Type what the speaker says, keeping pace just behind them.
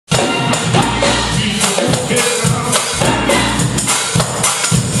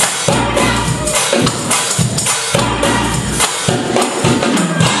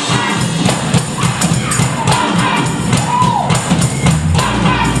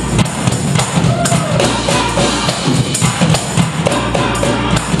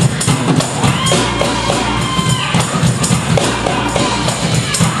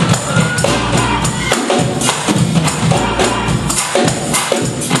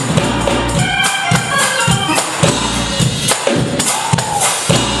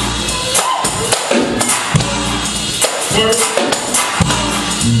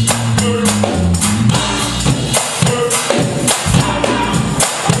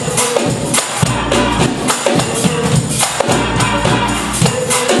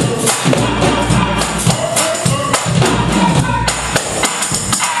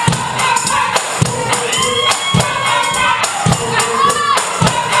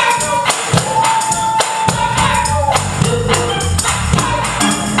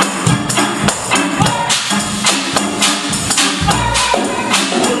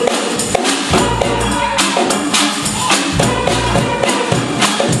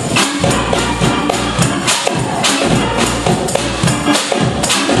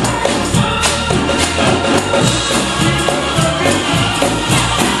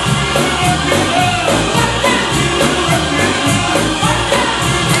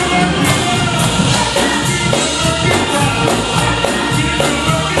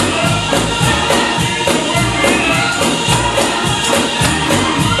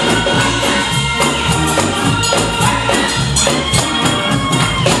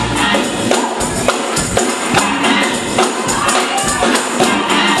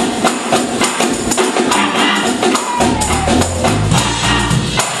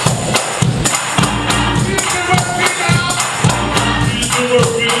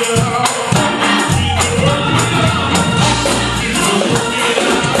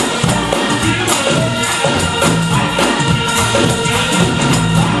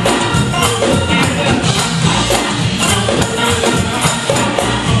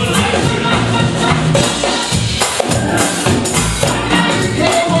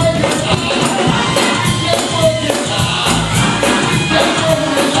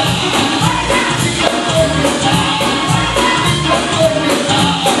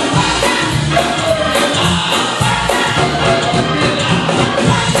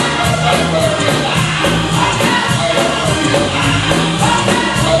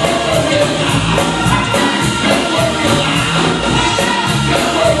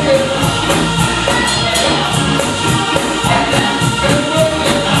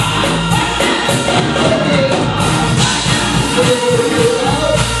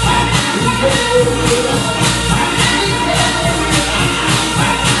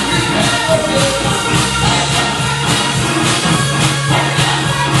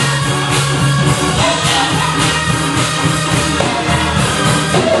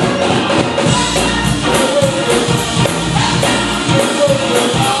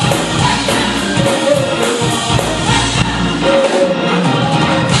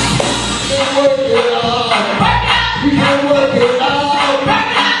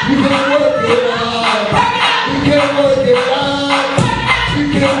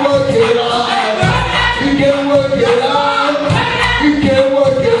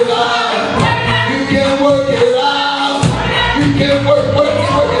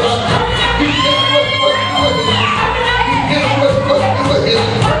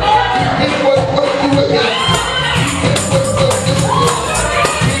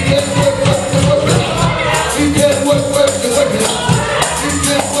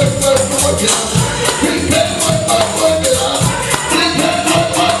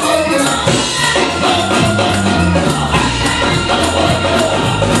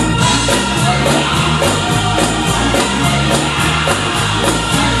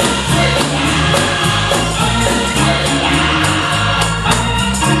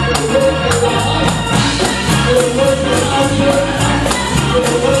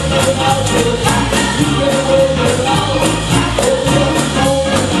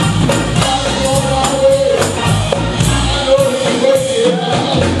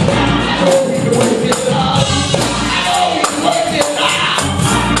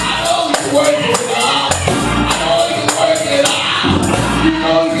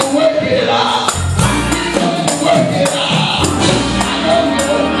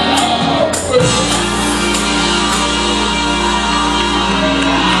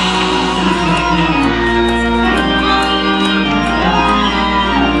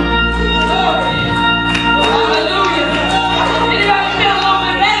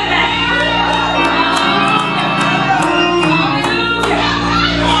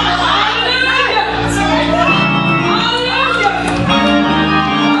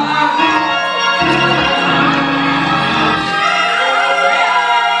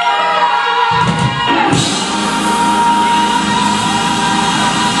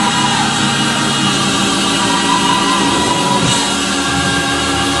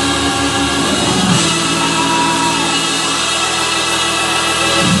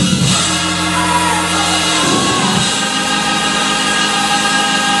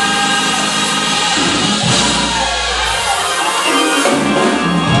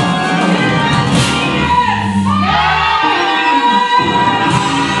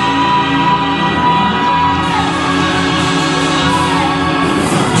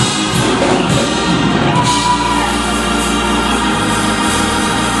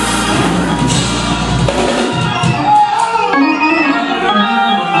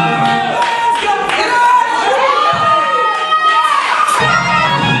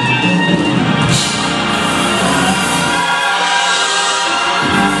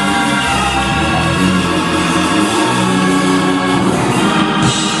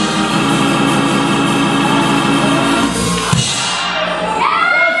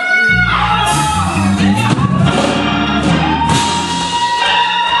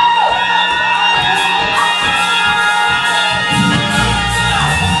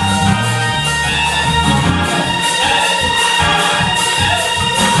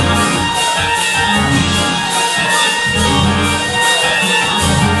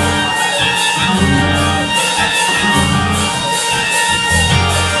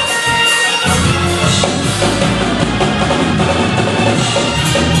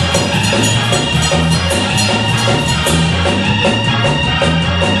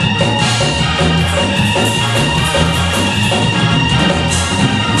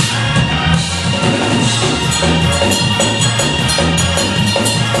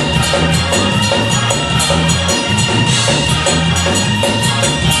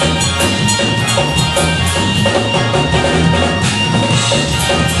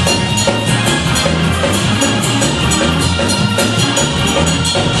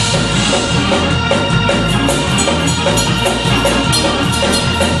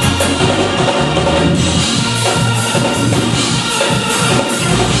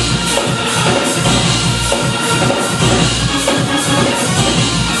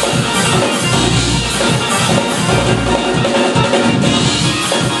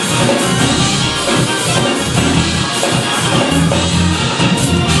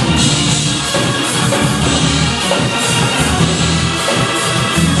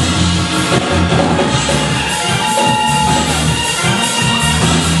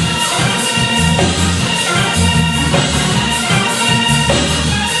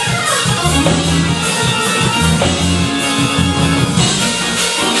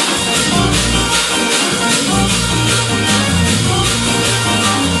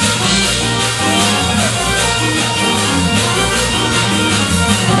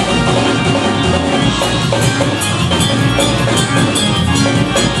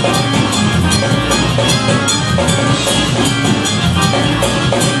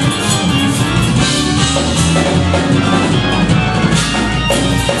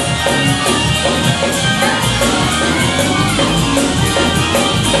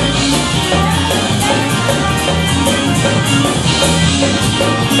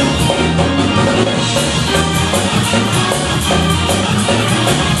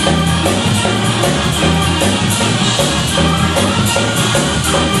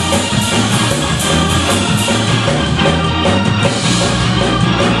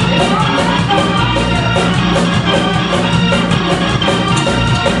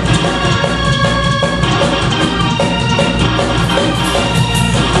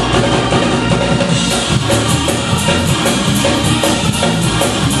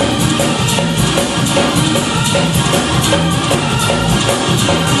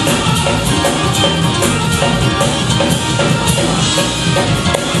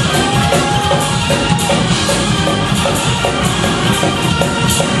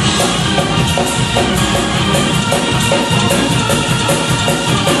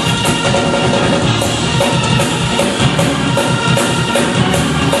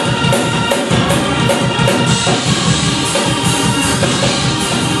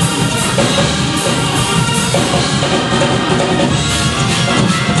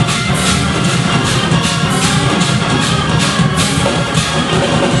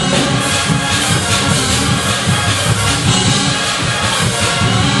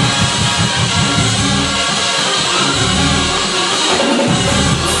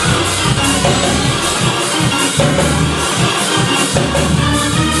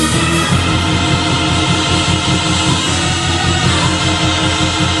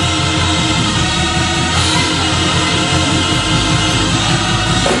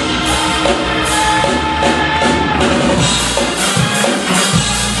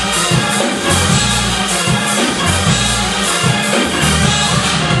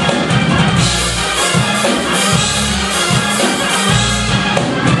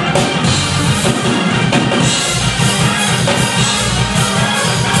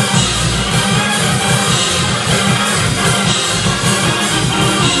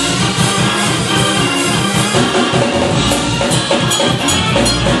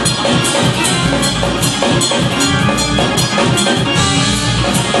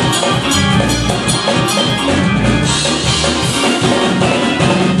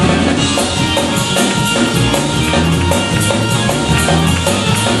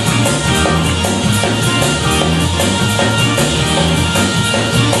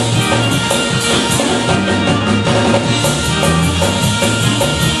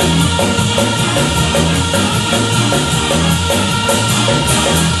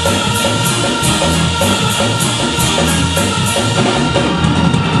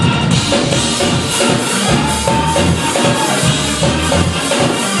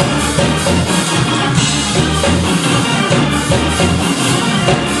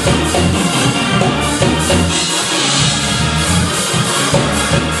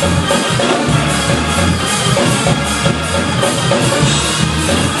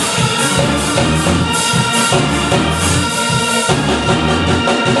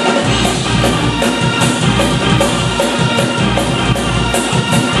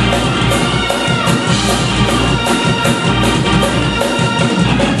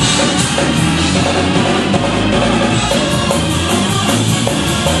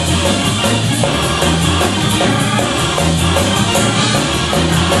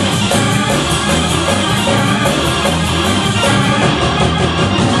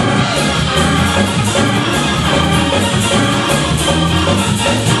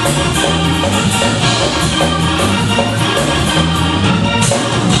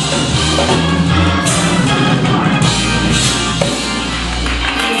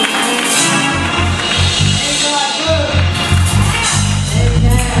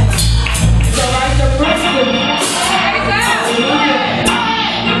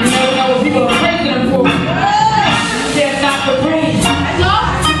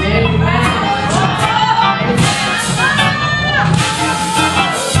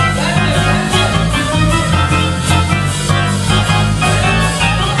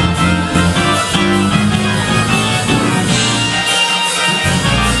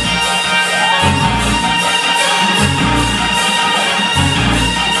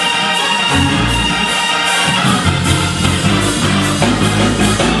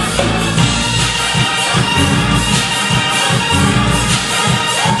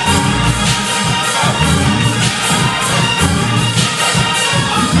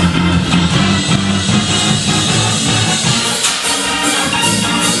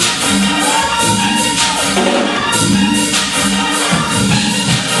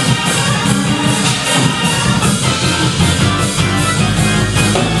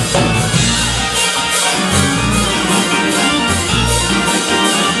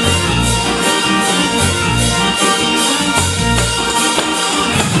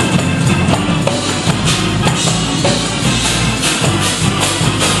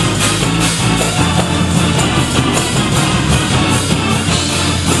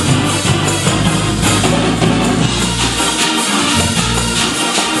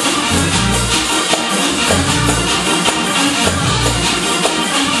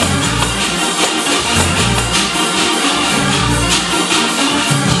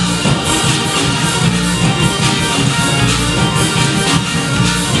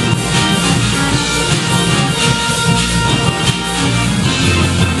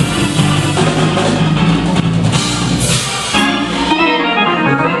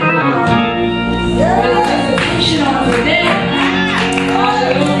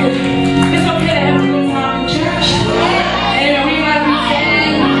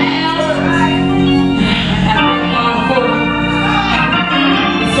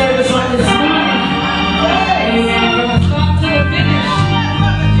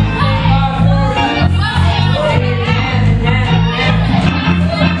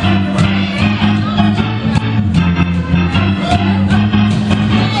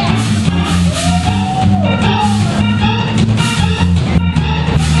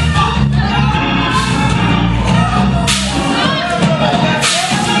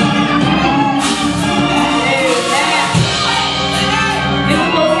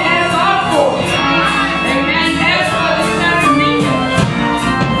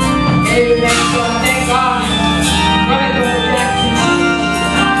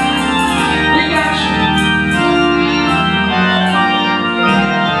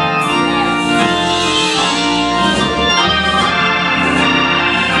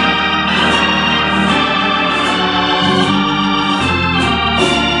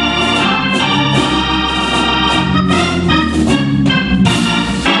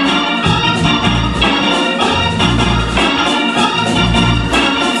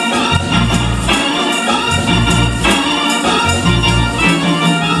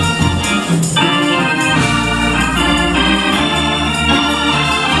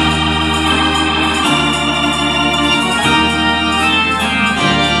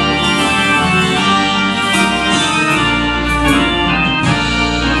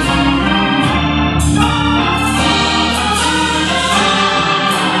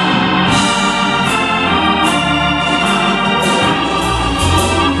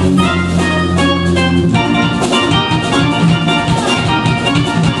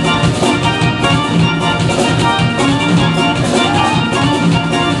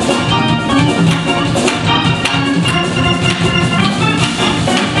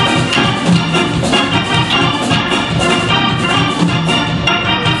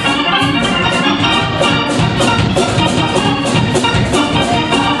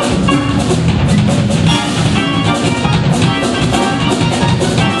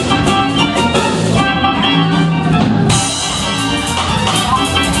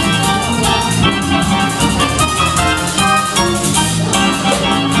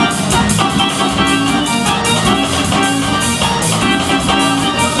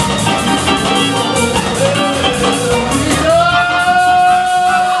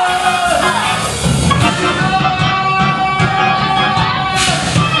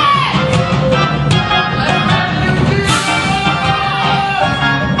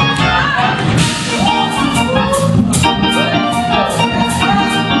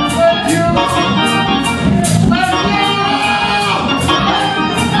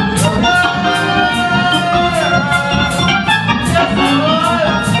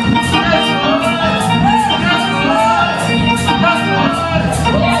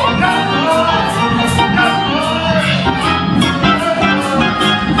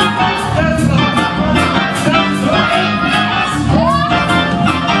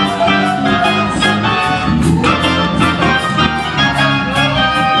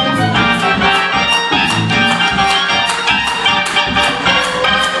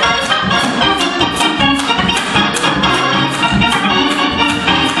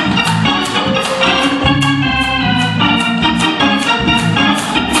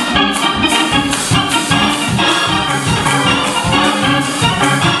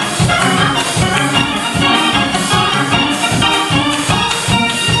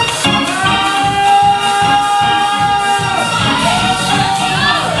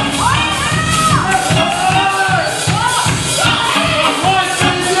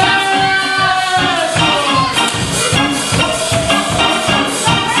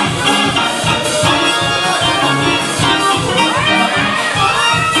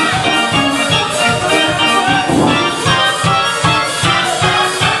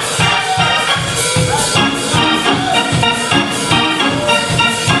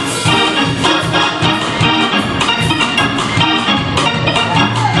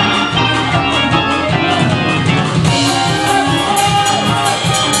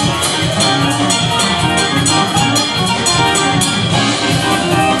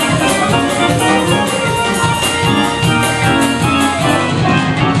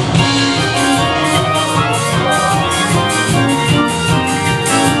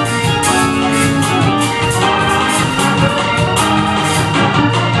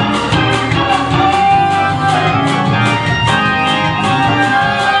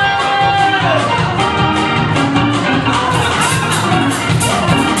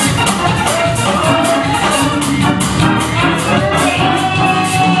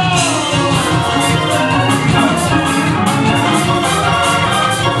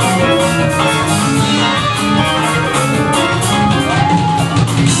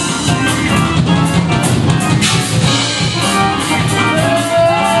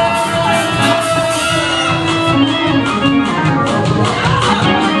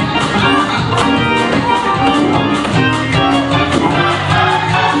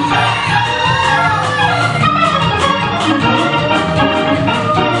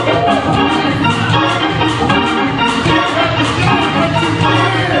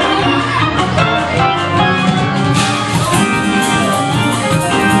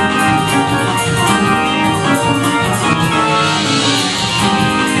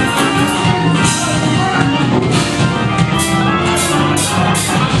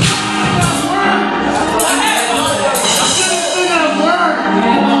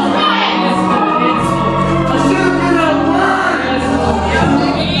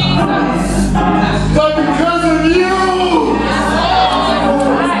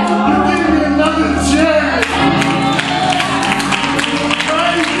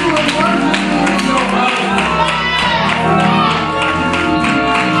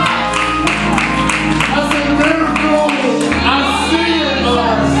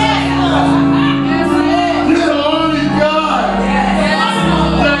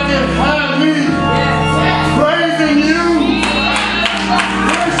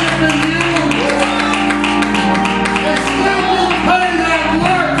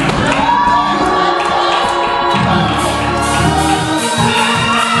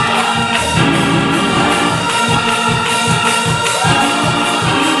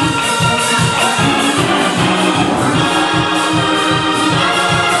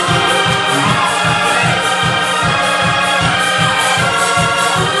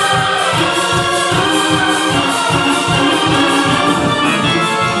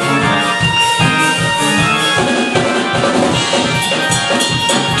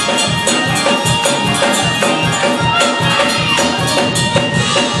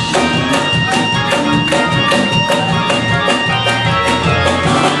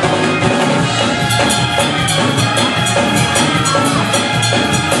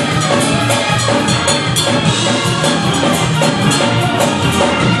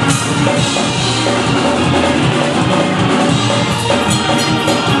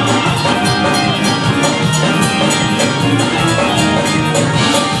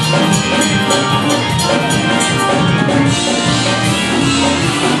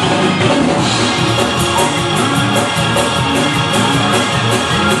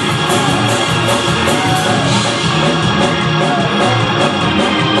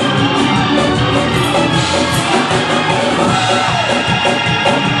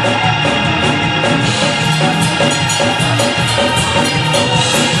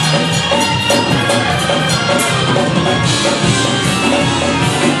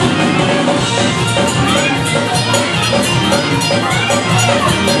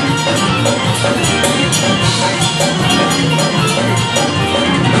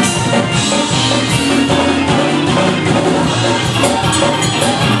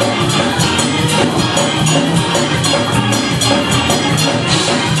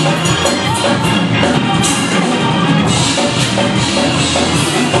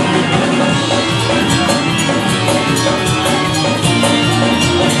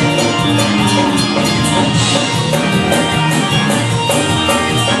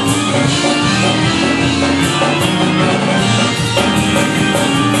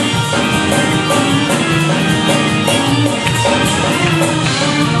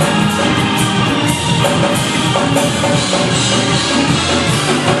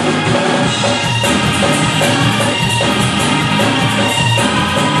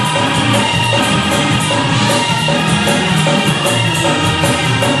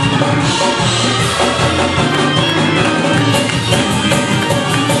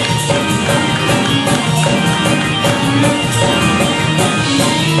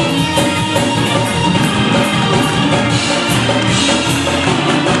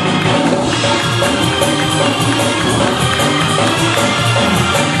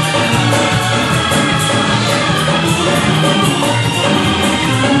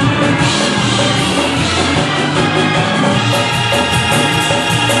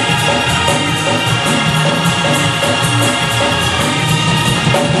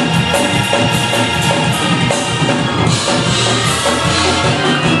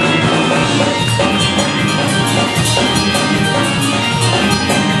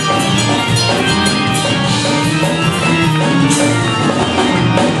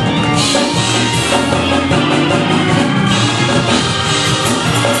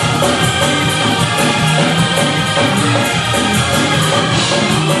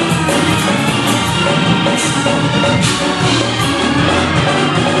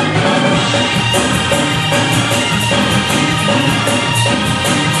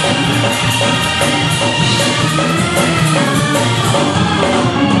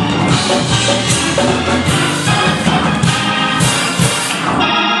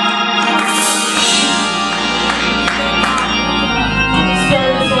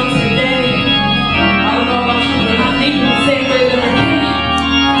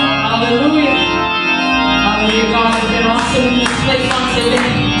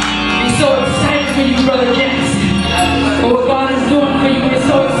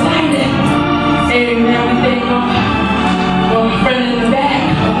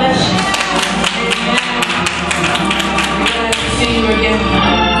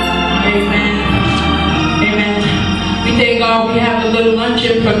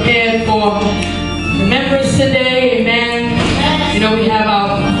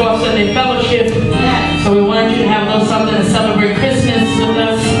Fourth Sunday Fellowship. So we wanted you to have a little something to celebrate Christmas with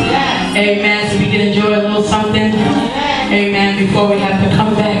us. Amen. So we can enjoy a little something. Amen. Before we have to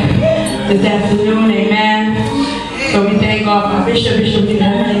come back this afternoon. Amen. So we thank God for our Bishop. Bishop, do you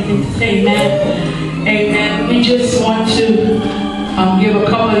have anything to say? Amen. Amen. We just want to give a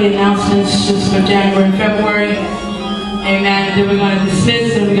couple of announcements just for January and February. Amen. And then we're going to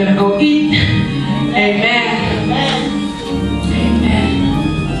dismiss and we're going to go eat. Amen.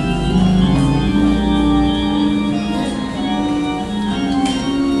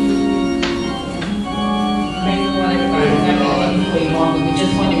 We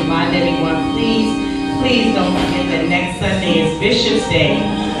just want to remind everyone, please don't forget that next Sunday is Bishop's Day,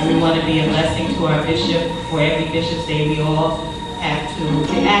 and we want to be a blessing to our bishop. For every Bishop's Day, we all have to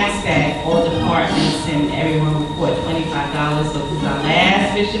ask that all departments and everyone report $25. So this is our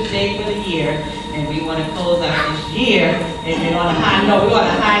last Bishop's Day for the year, and we want to close out this year and on a high note. We're on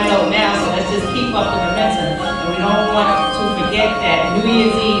a high note now, so let's just keep up the momentum. And we don't want to forget that New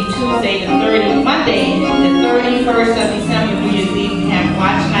Year's Eve, Monday, the 31st of December, New Year's Eve, we have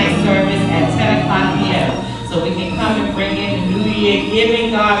watch night service at 10 o'clock p.m. So we can come and bring in the New Year,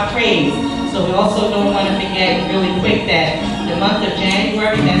 giving God praise. So we also don't want to forget really quick that the month of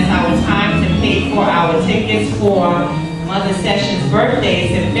January, that's our time to pay for our tickets for Mother Sessions'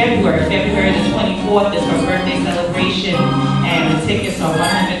 birthdays in February. February the 24th is her birthday celebration, and the tickets are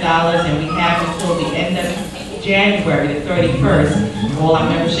 $100, and we have until the end of January the 31st, all our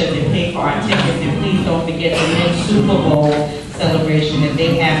membership to pay for our tickets. And please don't forget the men's Super Bowl celebration that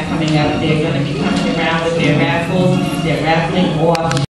they have coming up. They're going to be coming around with their raffles. They're raffling off